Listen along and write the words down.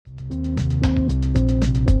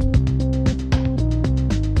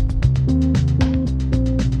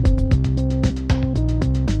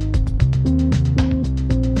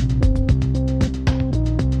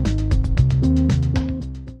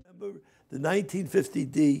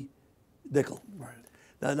1950D nickel. Right.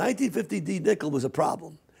 Now, 1950D nickel was a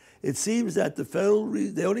problem. It seems that the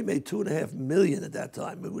they only made $2.5 million at that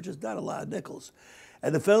time, which is not a lot of nickels.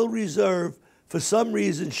 And the Federal Reserve, for some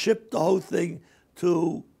reason, shipped the whole thing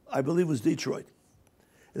to, I believe it was Detroit.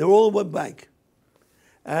 And they were all in one bank.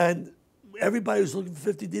 And everybody was looking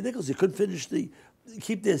for 50D nickels. They couldn't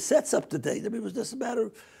keep their sets up to date. I mean, it was just a matter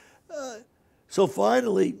of, so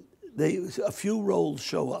finally, a few rolls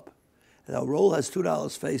show up. And our roll has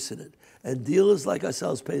 $2 face in it. And dealers like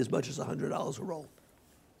ourselves pay as much as $100 a roll.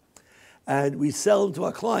 And we sell them to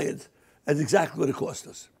our client at exactly what it cost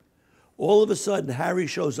us. All of a sudden, Harry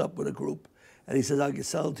shows up with a group, and he says, I can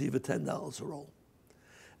sell them to you for $10 a roll.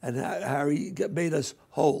 And Harry made us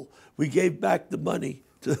whole. We gave back the money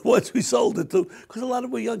to the ones we sold it to, because a lot of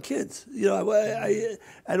them were young kids. You know,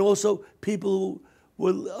 and also people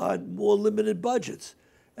who were on more limited budgets.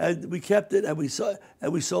 And we kept it, and we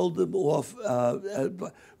sold them off.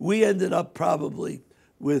 We ended up probably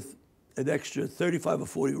with an extra 35 or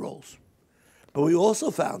 40 rolls. But we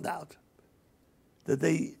also found out that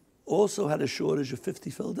they also had a shortage of 50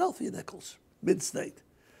 Philadelphia nickels, mid-state.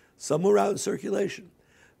 Some were out in circulation.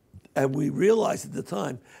 And we realized at the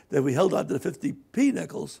time that if we held on to the 50p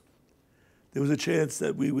nickels, there was a chance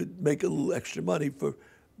that we would make a little extra money for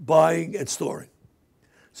buying and storing.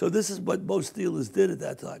 So this is what most dealers did at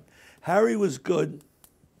that time. Harry was good.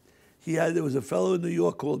 There was a fellow in New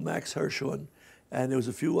York called Max Hirschhorn, and there was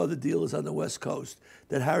a few other dealers on the West Coast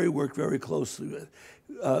that Harry worked very closely with,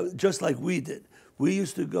 just like we did. We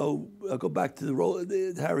used to go, I'll go back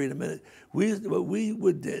to Harry in a minute. What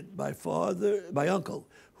we did, my uncle,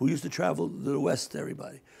 who used to travel to the West to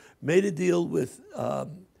everybody, made a deal with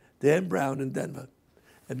Dan Brown in Denver,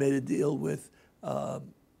 and made a deal with, oh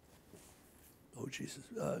Jesus,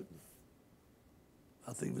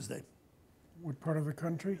 I'll think of his name. What part of the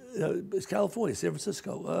country? It's California, San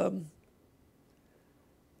Francisco.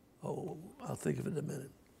 I'll think of it in a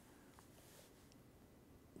minute.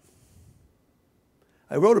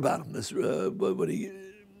 I wrote about him this when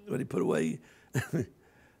he put away.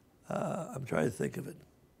 I'm trying to think of it.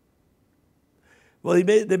 Well, they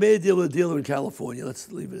made a deal with a dealer in California.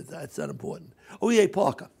 Let's leave it at that. It's not important. Oh, E.A.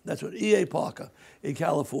 Parker. That's what, E.A. Parker in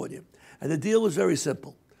California. And the deal was very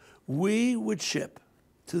simple. We would ship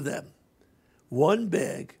to them one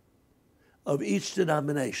bag of each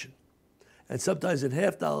denomination. And sometimes in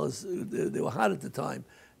 $half, they were hot at the time,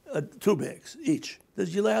 2 bags each.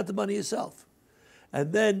 Because you lay out the money yourself.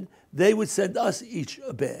 And then they would send us each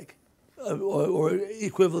a bag, or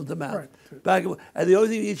equivalent amount. Right. And the only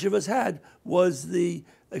thing each of us had was the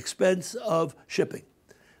expense of shipping.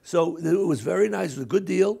 So it was very nice. It was a good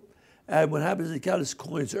deal. And what happens is they count his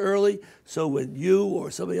coins early. So when you or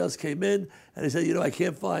somebody else came in and they said, you know, I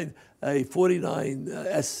can't find a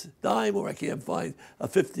 49S dime, or I can't find a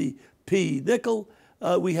 50p nickel,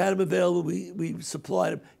 we had them available. We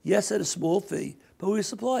supplied them. Yes, at a small fee, but we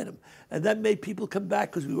supplied them. And that made people come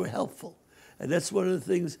back because we were helpful. And that's one of the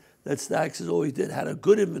things that Stacks has always did, had a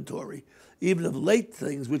good inventory, even of late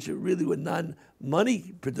things, which really were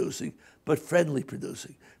non-money producing, but friendly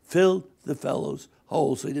producing. Filled the fellows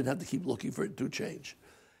whole, so he didn't have to keep looking for it to change.